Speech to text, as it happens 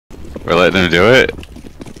We're letting him do it?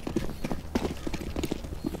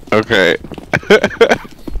 Okay.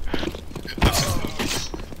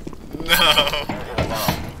 No.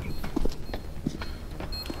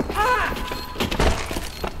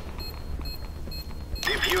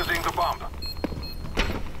 Defusing the bomb.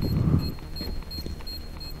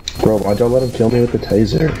 Bro, why'd y'all let him kill me with the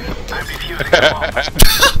taser? I'm defusing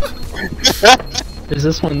the bomb. Is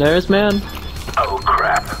this one theirs, man? Oh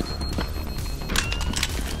crap.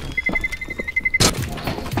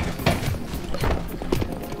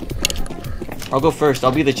 I'll go first.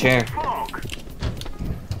 I'll be the chair. Smoke.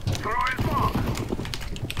 Throwing smoke.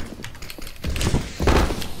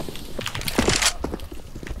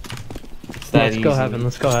 It's that Let's easy. go heaven,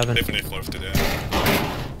 let's go heaven. Definitely close to that.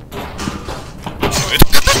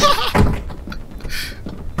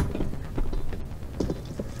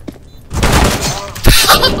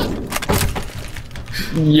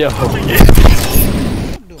 Yo.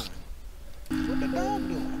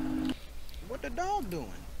 What the dog doing?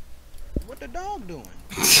 What the dog doing?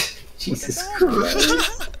 Jesus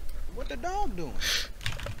Christ. What the dog doing?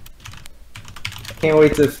 Can't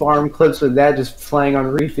wait to farm clips with that just playing on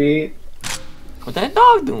repeat. What that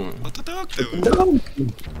dog doing? What the dog doing? No.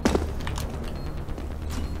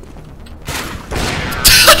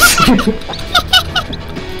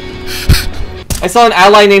 I saw an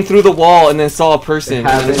ally name through the wall and then saw a person. And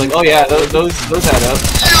I was like, oh yeah, those add up.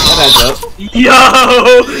 That adds up. Yo!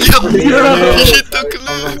 He took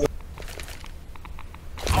loot.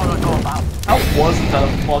 How wasn't that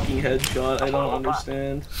a fucking headshot? I don't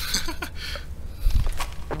understand.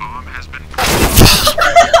 Bomb has been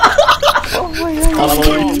Oh my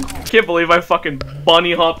god. Can't believe I fucking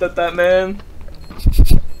bunny hopped at that man.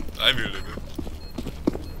 I believe it.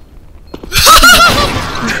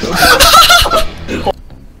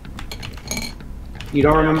 You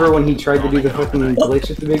don't remember when he tried to do the fucking glitch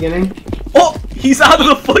at the beginning? Oh! He's out of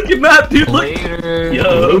the fucking map, dude! Look! Later.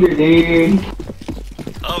 Yo! Later, dude.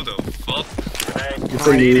 How the fuck? It's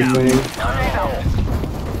a new thing.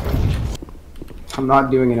 I'm not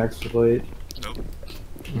doing an exploit. Nope.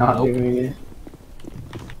 Not Nope. doing it.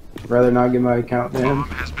 Rather not get my account bomb banned.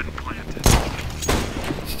 has been planted.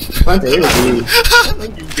 Plant it, dude. I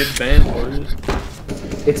think you get banned for it.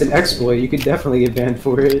 It's an exploit. You could definitely get banned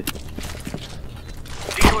for it.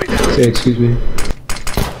 Decoy down. Say, excuse me.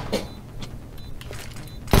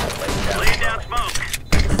 Laying down smoke.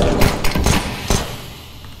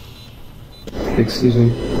 Excuse me.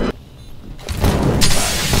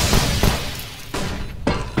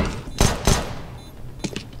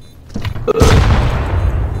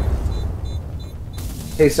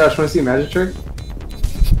 Hey, Sash, wanna see a magic trick?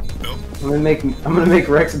 No. I'm gonna make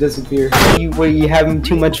Rex disappear. Were you having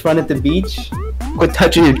too much fun at the beach? Quit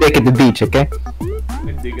touching your dick at the beach, okay?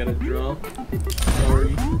 I did get a draw.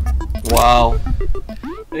 Sorry. Wow.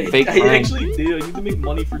 Fake I friend. actually do. I need to make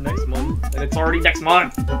money for next month. And it's already next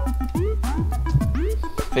month!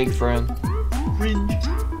 Fake friend. Cringe.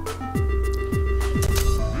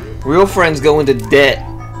 Real friends go into debt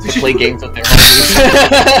to play games with their homies.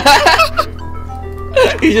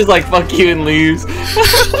 He's just like, fuck you, and leaves.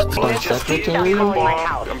 Our secretary?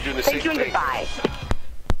 I'm doing the same thing.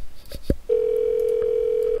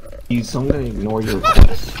 So I'm gonna ignore your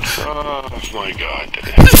request. Oh my god.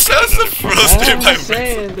 Sounds so frustrated I'm by just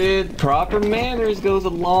saying, dude, proper manners goes a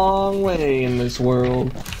long way in this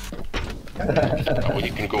world. Well,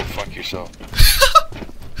 you can go fuck yourself.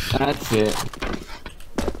 That's it.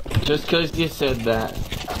 Just cause you said that.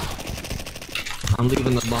 I'm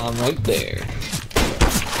leaving the bomb right there.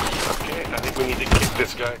 Okay, I think we need to kick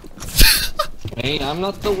this guy. Hey, I'm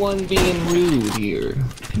not the one being rude here,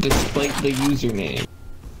 despite the username.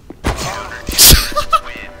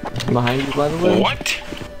 Behind you, by the way. What?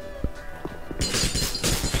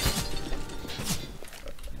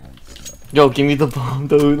 Yo, give me the bomb,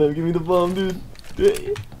 dude. No, give me the bomb, dude.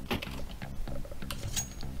 The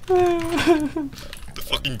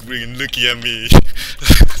fucking green looking at me.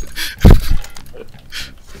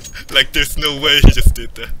 Like there's no way he just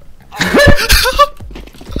did that.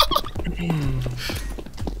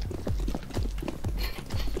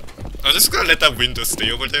 I'm just gonna let that window stay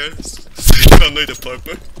over there so you don't know the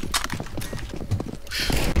purple.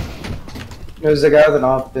 There's a guy with an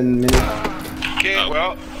off in mini. Okay,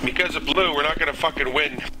 well, because of blue, we're not gonna fucking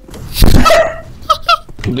win.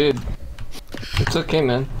 Dude, it's okay,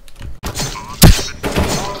 man.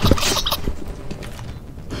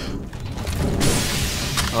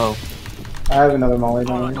 Oh, I have another molly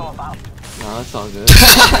down here. no, that's all good.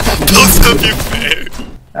 Don't stop you fair.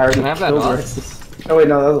 I already Can I have that killed off? Rex. Oh wait,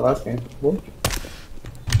 no, that was the last game. What?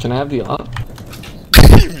 Can I have the op?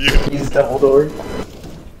 Mute. He's double door.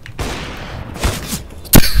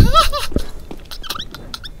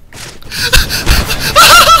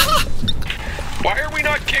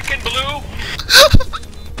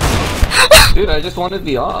 Dude, I just wanted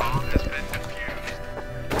the op.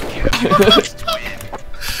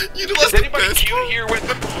 You know what's Is the anybody best cute part? here with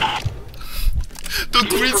them? The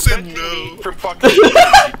green said no. From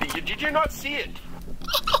fucking. Did you not see it?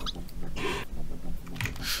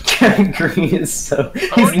 Kevin Green is so. I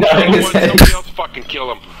He's already nodding killed his one, head. somebody else fucking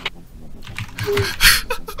kill him.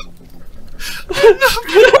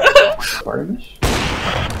 Spartamish?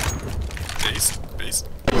 Base.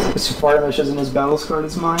 Spartamish isn't as battle scarred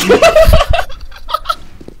as mine.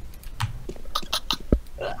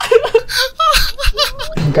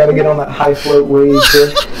 Gotta get on that high float wave.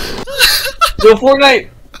 Yo, Fortnite!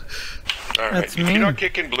 Alright, That's if me. you're not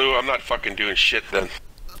kicking blue, I'm not fucking doing shit then.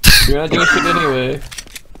 You're not doing shit anyway.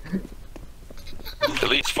 At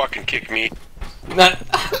least fucking kick me. Nah.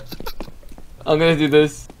 I'm gonna do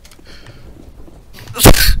this.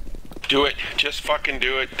 Do it. Just fucking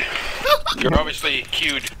do it. You're obviously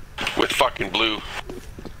queued with fucking blue.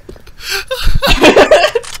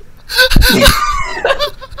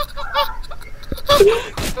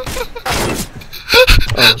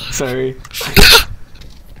 Oh, sorry.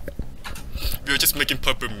 We were just making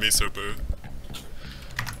purple miserable.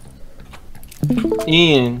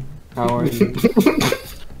 Ian, how are you?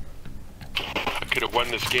 I could have won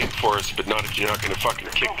this game for us, but not if you're not gonna fucking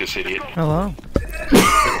kick this idiot. Hello.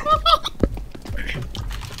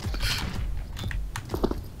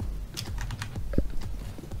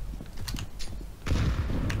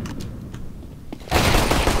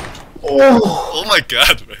 Oh my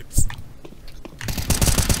god, Rex.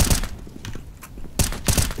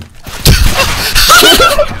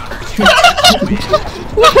 You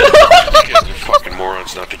guys are fucking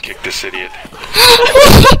morons not to kick this idiot.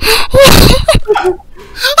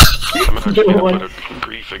 I'm actually gonna put a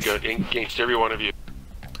grief against every one of you.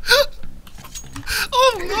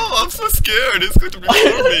 Oh no, I'm so scared. It's going to be for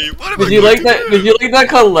me. What am I Did you going like to that? do? Did you like that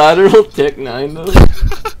collateral Tech 9 though?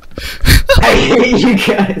 I hate you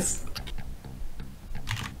guys.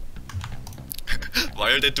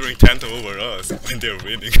 Why are they doing Tanta over us when they're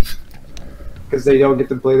winning? Because they don't get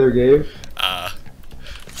to play their game.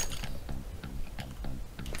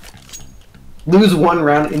 Lose one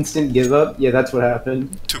round, instant give up. Yeah, that's what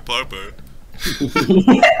happened. To purple.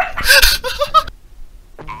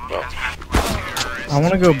 I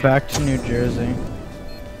want to go back to New Jersey.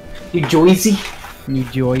 You Joycey? New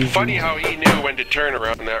Jersey. Funny how he knew when to turn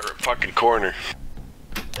around that fucking corner.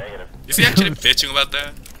 Is he actually bitching about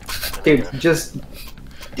that? Dude, just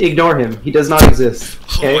ignore him. He does not exist.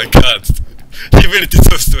 Okay? Oh my god. He really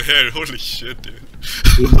deserves to hear. Holy shit, dude.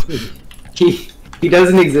 He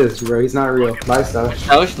doesn't exist, bro. He's not real. Bye, Stash.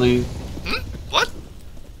 Actually, What?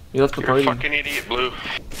 you left the You're a party. fucking idiot, Blue.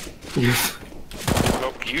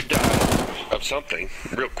 Nope, you die of something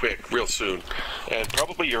real quick, real soon. And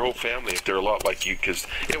probably your whole family if they're a lot like you, because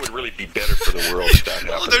it would really be better for the world if that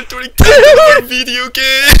Oh, happened. they're doing Tanta over video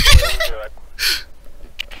game.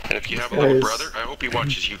 And if you have a little Guys. brother, I hope he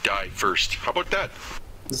watches you die first. How about that?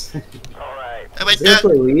 Oh my Is that god.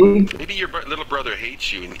 for League? Maybe your little brother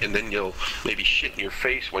hates you, and then you'll maybe shit in your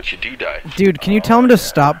face once you do die. Dude, can you tell him to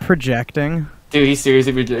stop projecting? Dude, he's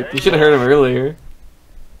seriously rejected. You should have heard him earlier.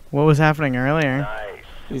 What was happening earlier?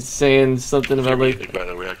 He's saying something about like. By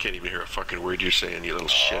the way, I can't even hear a fucking word you're saying, you little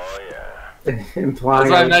shit. Implying That's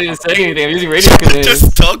why I'm not I'm even saying anything. I'm using radio commands.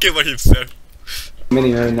 Just talking about himself.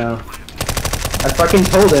 mini right now. I fucking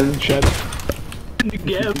told him.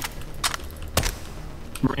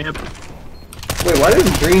 Wait, why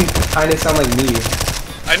does green kinda sound like me?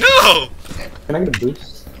 I know. Can I get a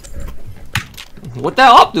boost? What that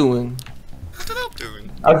op doing? What's that up doing?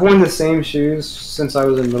 I've worn the same shoes since I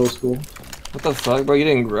was in middle school. What the fuck, bro? You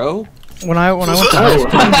didn't grow? When I went to high school,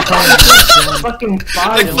 Fucking Like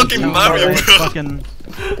five. fucking Mario, bro. fucking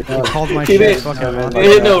called my He shit didn't- fucking Oh, up. You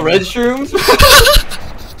didn't know red shrooms?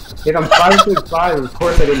 If I'm 5'5", of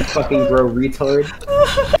course I didn't fucking grow, retard.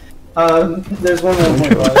 There's one more.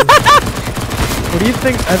 What do you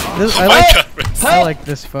think? I Oh my like, god, Rex. I like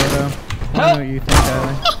this photo. I don't know what you think,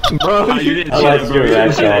 Tyler. Bro, You didn't I like your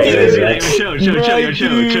reaction.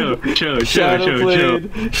 Shadow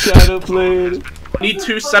played. Shadow played. Need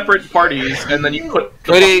two separate parties, and then you put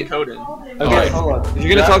the Ready? fucking code in. Okay. Hold on. If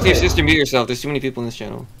you're gonna talk to your sister, mute yourself. There's too many people in this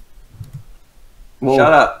channel. Well,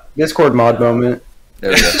 Shut up. Discord mod moment.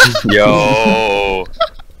 There we go. Yo.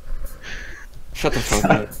 Shut the fuck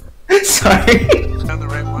up. Sorry. On the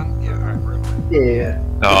right one? Yeah, alright, Yeah.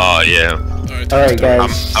 Oh yeah. Alright,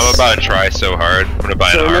 guys. I'm about to try so hard. I'm gonna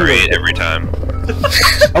buy an R8 every time.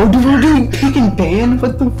 Oh, dude, we're doing pick and ban?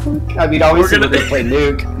 What the fuck? I mean, obviously we're gonna- gonna play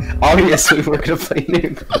Nuke. Obviously, we're gonna play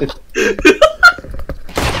Nuke.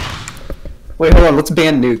 Wait, hold on. Let's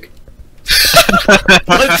ban Nuke.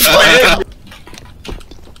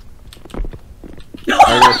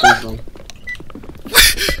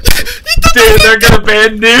 Dude, they're gonna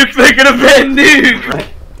ban Nuke. They're gonna ban Nuke.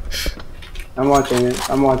 I'm watching it.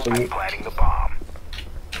 I'm watching it.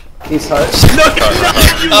 He's hurt. No,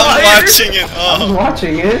 you I'm liar. watching it. I'm Oh,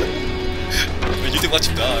 watching it. you did watch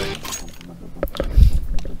him die.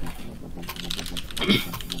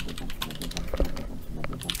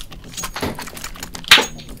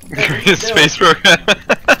 Space program.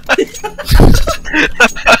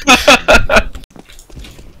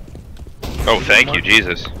 Oh, thank you,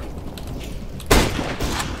 Jesus.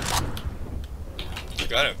 You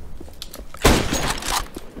got him.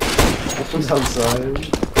 This one's outside.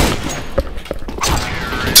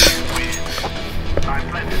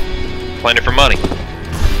 Playing it for money.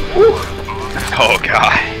 Oh,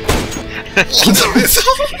 God.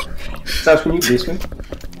 Seth, can you boost me?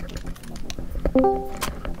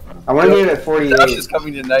 I want to get it at 48. Josh is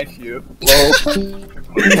coming to knife you. Whoa.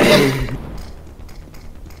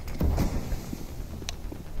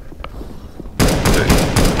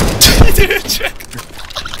 He didn't check.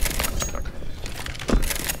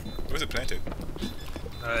 Where's it planted?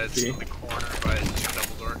 It's in the corner by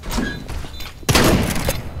double door.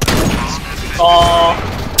 Oh.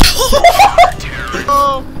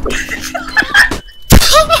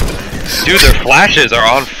 Dude, their flashes are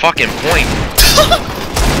on fucking point.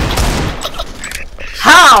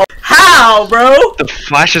 How? How, bro? The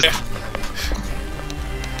flashes.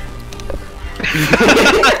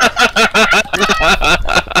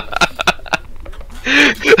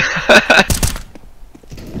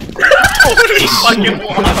 Fucking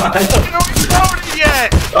yet!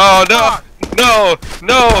 Oh no! No!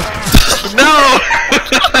 No! No!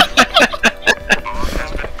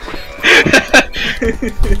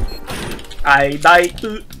 I died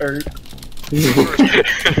to Earth.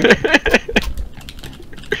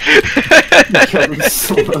 Killed him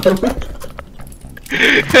slow.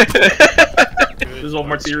 There's one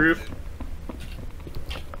more T-roof.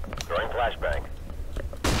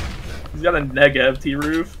 He's got a negative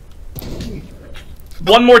T-roof.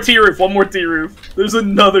 One more T-roof, one more T-roof. There's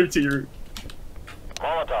another T-roof.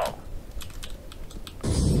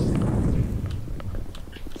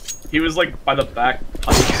 He was like by the back.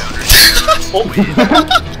 Oh.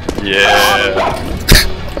 Yeah.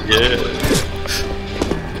 Yeah.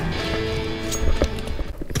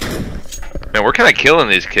 Man, we're kind of killing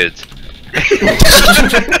these kids.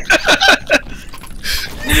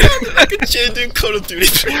 Like a genuine Call of Duty.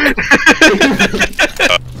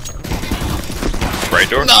 Right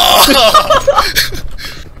door? No!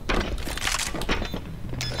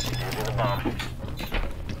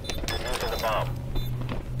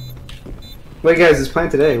 Wait, guys, it's playing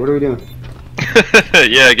today. What are we doing?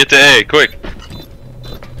 Yeah, get to A, quick.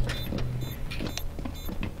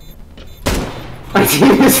 My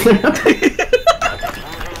team is now.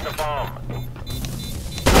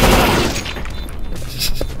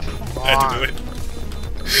 I had to do it.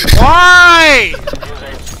 Why?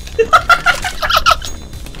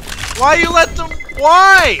 Why you let them?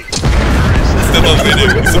 Why? It's not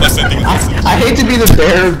winning, it's not sending a message. I hate to be the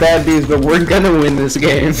bearer of bad news, but we're gonna win this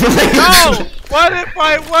game. No! What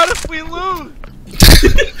if we lose?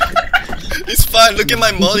 It's fine, look at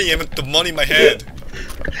my money and the money in my hand.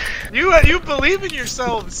 You believe in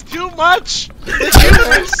yourselves too much.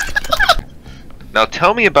 Let's Now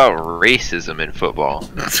tell me about racism in football.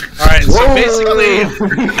 Alright, so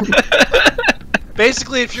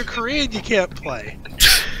basically if you're Korean you can't play.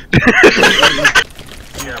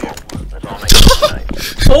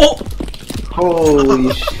 Oh!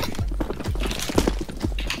 Holy shit.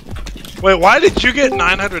 Wait, why did you get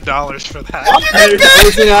 $900 for that?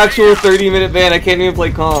 It's an actual 30-minute ban. I can't even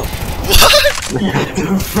play comp. What?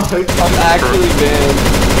 I'm actually banned.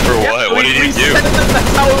 For what? What did you do?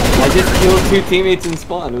 I just killed 2 teammates in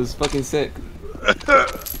spawn. It was fucking sick.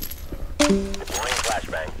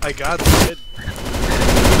 I got the kid.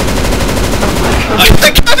 I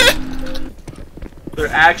got it! They're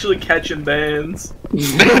actually catching bans.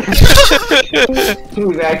 We've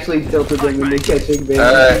actually tilted them into catching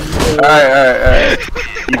bans. Alright.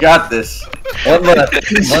 You got this. One left.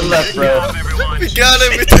 One left, bro. We got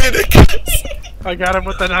him, we did it! I got him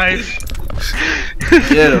with the knife.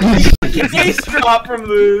 Get him. Ace drop from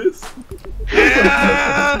this.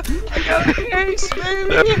 Yeah! I got the ace,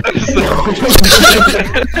 baby!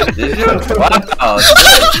 Did you? Wow.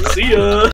 See ya.